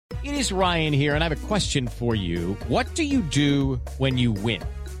It is Ryan here, and I have a question for you. What do you do when you win?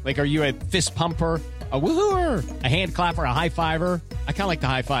 Like, are you a fist pumper, a woohooer, a hand clapper, a high fiver? I kind of like the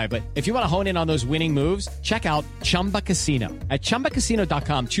high five, but if you want to hone in on those winning moves, check out Chumba Casino. At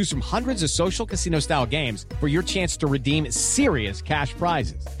ChumbaCasino.com, choose from hundreds of social casino-style games for your chance to redeem serious cash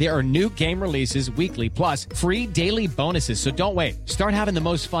prizes. There are new game releases weekly, plus free daily bonuses. So don't wait. Start having the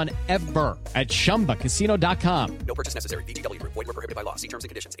most fun ever at ChumbaCasino.com. No purchase necessary. VGW. Void where prohibited by law. See terms and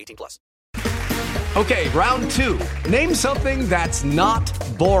conditions. 18+. Okay, round two. Name something that's not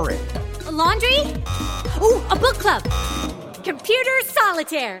boring. A laundry? Ooh, a book club. Computer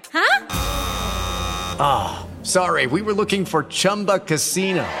solitaire, huh? Ah, sorry, we were looking for Chumba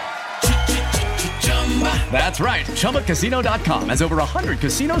Casino. That's right, ChumbaCasino.com has over 100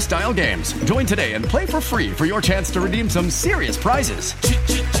 casino-style games. Join today and play for free for your chance to redeem some serious prizes.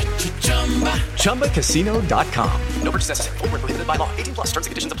 ChumbaCasino.com. No purchase necessary. Void where prohibited by law. 18+. Terms and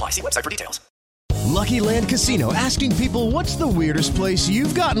conditions apply. See website for details. Lucky Land Casino, asking people, what's the weirdest place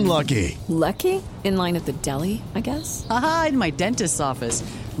you've gotten lucky? Lucky? In line at the deli, I guess? Aha, in my dentist's office.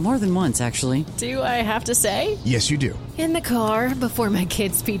 More than once, actually. Do I have to say? Yes, you do. In the car before my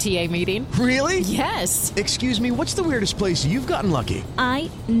kids' PTA meeting. Really? Yes. Excuse me, what's the weirdest place you've gotten lucky? I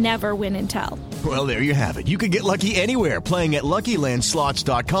never win and tell. Well, there you have it. You can get lucky anywhere, playing at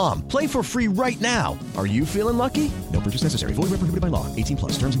LuckyLandSlots.com. Play for free right now. Are you feeling lucky? No purchase necessary. Void where prohibited by law. 18+.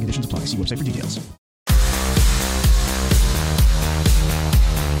 Terms and conditions apply. See website for details.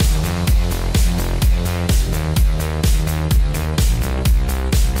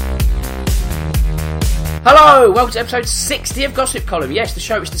 Hello, welcome to episode 60 of Gossip Column. Yes, the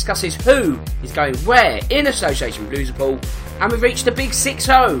show which discusses who is going where in association with Loserpool, and we've reached the big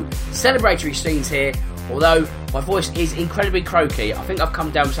 6-0. Celebratory scenes here, although my voice is incredibly croaky. I think I've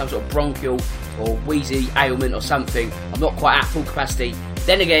come down with some sort of bronchial or wheezy ailment or something. I'm not quite at full capacity.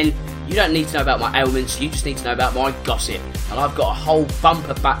 Then again, you don't need to know about my ailments, you just need to know about my gossip. And I've got a whole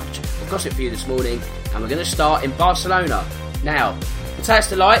bumper batch of gossip for you this morning, and we're going to start in Barcelona. Now, Matthias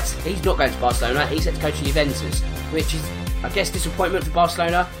de Ligt, he's not going to Barcelona, he's set to coach Juventus, which is, I guess, disappointment for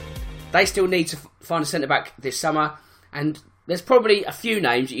Barcelona. They still need to find a centre-back this summer, and there's probably a few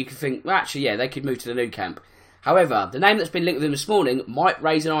names that you can think, well, actually, yeah, they could move to the Nou Camp. However, the name that's been linked with them this morning might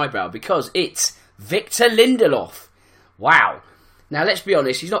raise an eyebrow, because it's Victor Lindelof. Wow. Now, let's be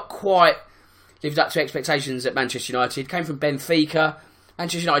honest, he's not quite lived up to expectations at Manchester United. Came from Benfica.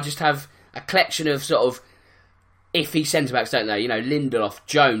 Manchester United just have a collection of sort of iffy centre-backs, don't they? You know, Lindelof,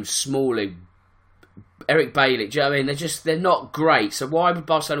 Jones, Smalling, Eric Bailly. Do you know what I mean? They're not great. So why would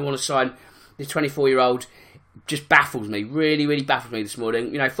Barcelona want to sign this 24-year-old? Just baffles me. Really, really baffles me this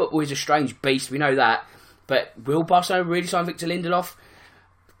morning. You know, football is a strange beast. We know that. But will Barcelona really sign Victor Lindelof?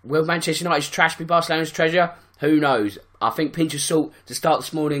 Will Manchester United's trash be Barcelona's treasure? Who knows? I think pinch of salt to start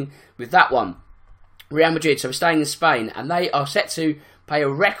this morning with that one. Real Madrid, so we're staying in Spain, and they are set to pay a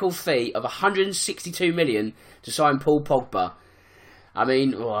record fee of 162 million to sign Paul Pogba. I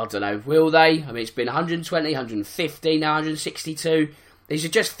mean, well, I don't know, will they? I mean, it's been 120, 150, now 162. These are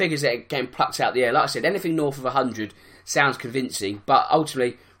just figures that are getting plucked out of the air. Like I said, anything north of 100 sounds convincing, but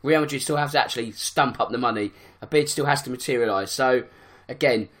ultimately, Real Madrid still have to actually stump up the money. A bid still has to materialise. So,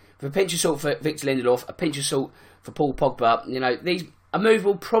 again, with a pinch of salt for Victor Lindelof, a pinch of salt for Paul Pogba, you know, a move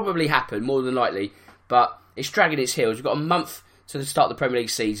will probably happen, more than likely, but it's dragging its heels. We've got a month to the start of the Premier League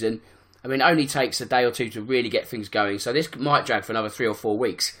season. I mean, it only takes a day or two to really get things going, so this might drag for another 3 or 4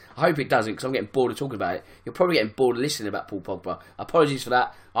 weeks. I hope it doesn't, because I'm getting bored of talking about it. You're probably getting bored of listening about Paul Pogba. Apologies for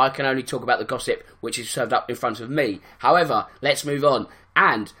that. I can only talk about the gossip which is served up in front of me. However, let's move on.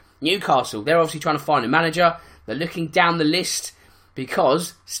 And Newcastle, they're obviously trying to find a manager. They're looking down the list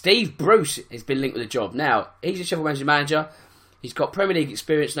because Steve Bruce has been linked with a job. Now, he's a Sheffield Wednesday manager. He's got Premier League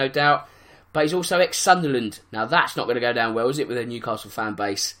experience, no doubt, but he's also ex-Sunderland. Now, that's not going to go down well, is it, with a Newcastle fan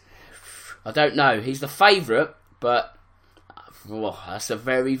base? I don't know. He's the favourite, but that's a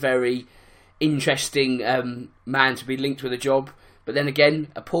very, very interesting man to be linked with a job. But then again,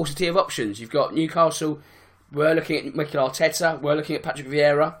 a paucity of options. You've got Newcastle. We're looking at Mikel Arteta. We're looking at Patrick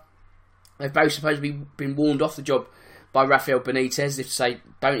Vieira. They've both supposedly been warned off the job by Rafael Benitez. If to say,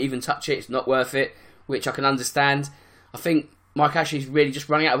 don't even touch it, it's not worth it, which I can understand. I think Mike Ashley's really just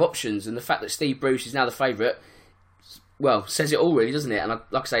running out of options, and the fact that Steve Bruce is now the favourite, well, says it all really, doesn't it? And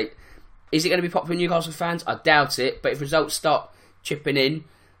like I say, is it going to be popular with Newcastle fans? I doubt it, but if results start chipping in,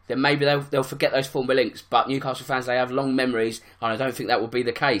 then maybe they'll forget those former links. But Newcastle fans, they have long memories, and I don't think that will be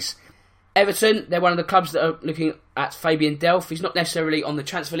the case. Everton, they're one of the clubs that are looking at Fabian Delph. He's not necessarily on the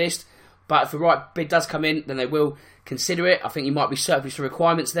transfer list, but if the right bid does come in, then they will consider it. I think he might be surplus to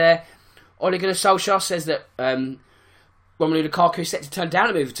requirements there. Ole Gunnar Solskjaer says that, Romelu Lukaku is set to turn down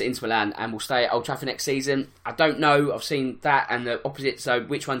a move to Inter Milan and will stay at Old Trafford next season. I don't know. I've seen that and the opposite. So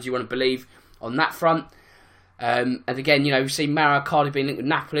which one do you want to believe on that front? And again, you know, we've seen Mauro Icardi being linked with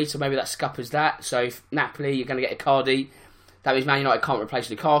Napoli, so maybe that scuppers that. So if Napoli, you're going to get Icardi, that means Man United can't replace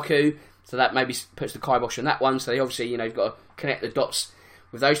Lukaku. So that maybe puts the kibosh on that one. So they obviously, you know, you've got to connect the dots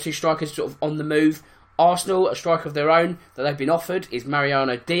with those two strikers sort of on the move. Arsenal, a striker of their own that they've been offered is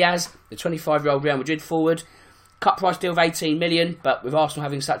Mariano Diaz, the 25-year-old Real Madrid forward. Cut price deal of 18 million, but with Arsenal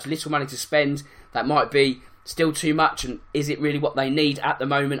having such little money to spend, that might be still too much. And is it really what they need at the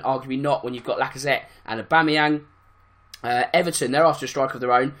moment? Arguably not when you've got Lacazette and Aubameyang. Everton, they're after a striker of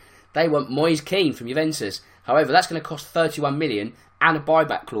their own. They want Moise Kean from Juventus. However, that's going to cost 31 million and a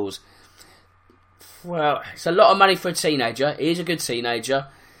buyback clause. Well, it's a lot of money for a teenager. He is a good teenager.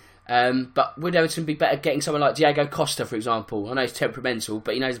 But would Everton be better getting someone like Diego Costa, for example? I know he's temperamental,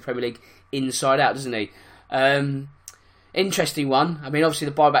 but he knows the Premier League inside out, doesn't he? Interesting one. I mean, obviously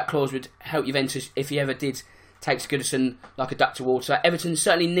the buyback clause would help Juventus if he ever did take Goodison like a duck to water. Everton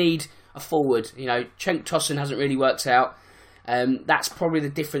certainly need a forward. You know, Cenk Tosun hasn't really worked out. That's probably the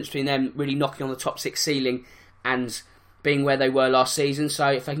difference between them really knocking on the top six ceiling and being where they were last season. So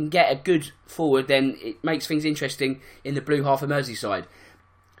if they can get a good forward, then it makes things interesting in the blue half of Merseyside.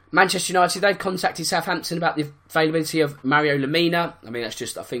 Manchester United, they've contacted Southampton about the availability of Mario Lemina. I mean, that's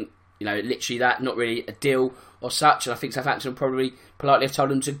just, I think, you know, literally that, not really a deal or such. And I think Southampton will probably politely have told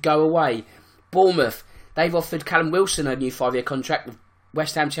them to go away. Bournemouth, they've offered Callum Wilson a new 5-year contract with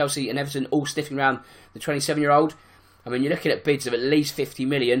West Ham, Chelsea and Everton all sniffing around the 27-year-old. I mean, you're looking at bids of at least 50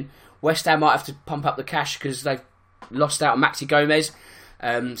 million. West Ham might have to pump up the cash because they've lost out on Maxi Gomez.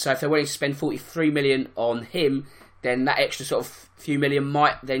 So if they're willing to spend 43 million on him, then that extra sort of few million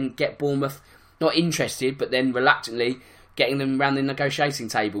might then get Bournemouth not interested, but then reluctantly getting them around the negotiating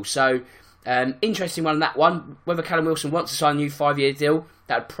table. So, interesting one on that one. Whether Callum Wilson wants to sign a new 5-year deal,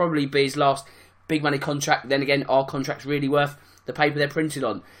 that would probably be his last big money contract. Then again, are contracts really worth the paper they're printed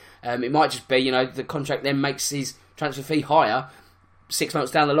on? It might just be, you know, the contract then makes his transfer fee higher 6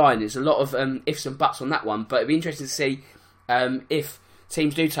 months down the line. There's a lot of ifs and buts on that one, but it'd be interesting to see if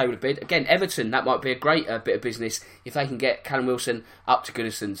teams do table a bid. Again, Everton, that might be a great bit of business if they can get Callum Wilson up to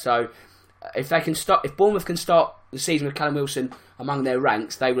Goodison. So if Bournemouth can start the season with Callum Wilson among their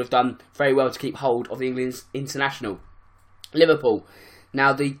ranks, they would have done very well to keep hold of the England's international. Liverpool.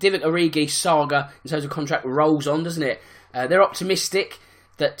 Now, the Divock Origi saga in terms of contract rolls on, doesn't it? They're optimistic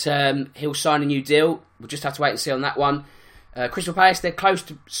that he'll sign a new deal. We'll just have to wait and see on that one. Crystal Palace, they're close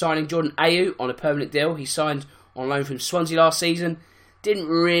to signing Jordan Ayew on a permanent deal. He signed on loan from Swansea last season. Didn't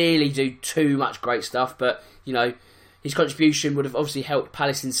really do too much great stuff, but, you know, his contribution would have obviously helped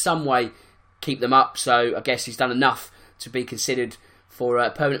Palace in some way keep them up, so I guess he's done enough to be considered for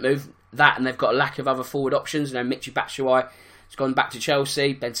a permanent move. That, and they've got a lack of other forward options. You know, Michy Batshuayi has gone back to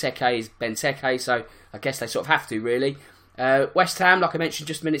Chelsea. Benteke is Benteke, so I guess they sort of have to, really. West Ham, like I mentioned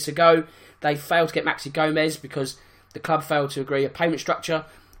just minutes ago, they failed to get Maxi Gomez because the club failed to agree a payment structure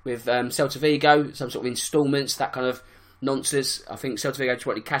with Celta Vigo, some sort of instalments, that kind of nonsense. I think Celta Vigo just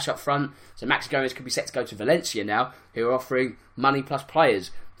wanted cash up front, so Maxi Gomez could be set to go to Valencia now, who are offering money plus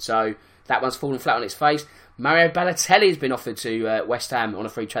players. So that one's fallen flat on its face. Mario Balotelli has been offered to West Ham on a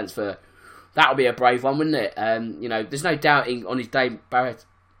free transfer. That would be a brave one, wouldn't it? You know, there's no doubting on his day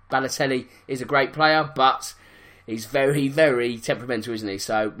Balotelli is a great player, but he's very, very temperamental, isn't he?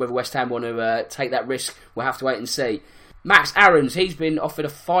 So whether West Ham want to take that risk, we'll have to wait and see. Max Aarons, he's been offered a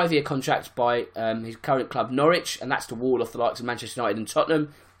 5-year contract by his current club Norwich, and that's to wall off the likes of Manchester United and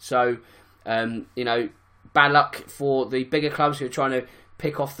Tottenham. So, you know, bad luck for the bigger clubs who are trying to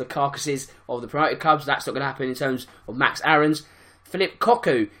pick off the carcasses of the promoted clubs. That's not going to happen in terms of Max Aarons. Philip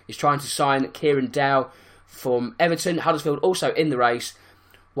Cocu is trying to sign Kieran Dow from Everton. Huddersfield also in the race,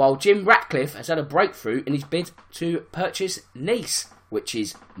 while Jim Ratcliffe has had a breakthrough in his bid to purchase Nice, which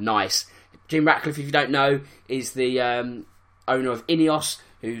is nice. Jim Ratcliffe, if you don't know, is the owner of Ineos,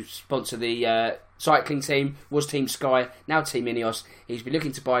 who sponsor the cycling team, was Team Sky, now Team Ineos. He's been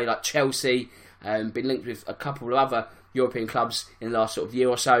looking to buy like Chelsea, been linked with a couple of other European clubs in the last sort of year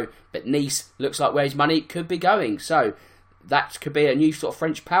or so, but Nice looks like where his money could be going. So that could be a new sort of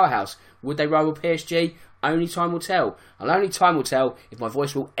French powerhouse. Would they rival PSG? Only time will tell. And only time will tell if my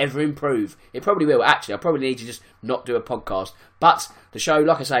voice will ever improve. It probably will, actually. I probably need to just not do a podcast. But the show,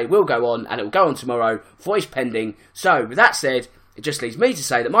 like I say, will go on, and it will go on tomorrow, voice pending. So, with that said, it just leaves me to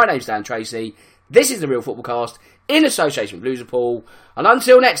say that my name's Dan Tracy. This is the Real Football Cast, in association with Loserpool. And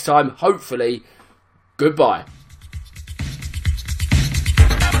until next time, hopefully, goodbye.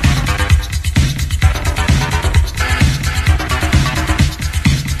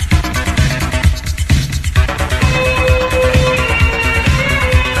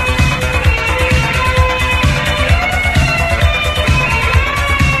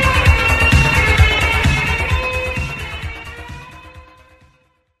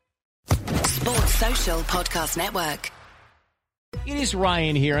 Social Podcast Network. It is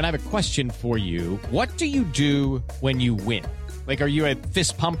Ryan here, and I have a question for you. What do you do when you win? Like, are you a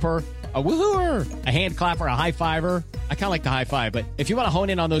fist pumper, a woohooer, a hand clapper, a high fiver? I kind of like the high five, but if you want to hone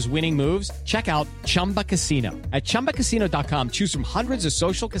in on those winning moves, check out Chumba Casino. At ChumbaCasino.com, choose from hundreds of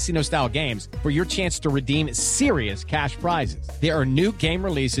social casino-style games for your chance to redeem serious cash prizes. There are new game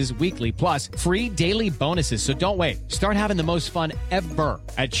releases weekly, plus free daily bonuses. So don't wait. Start having the most fun ever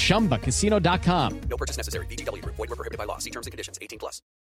at ChumbaCasino.com. No purchase necessary. VGW Group. Void where prohibited by law. See terms and conditions. 18+.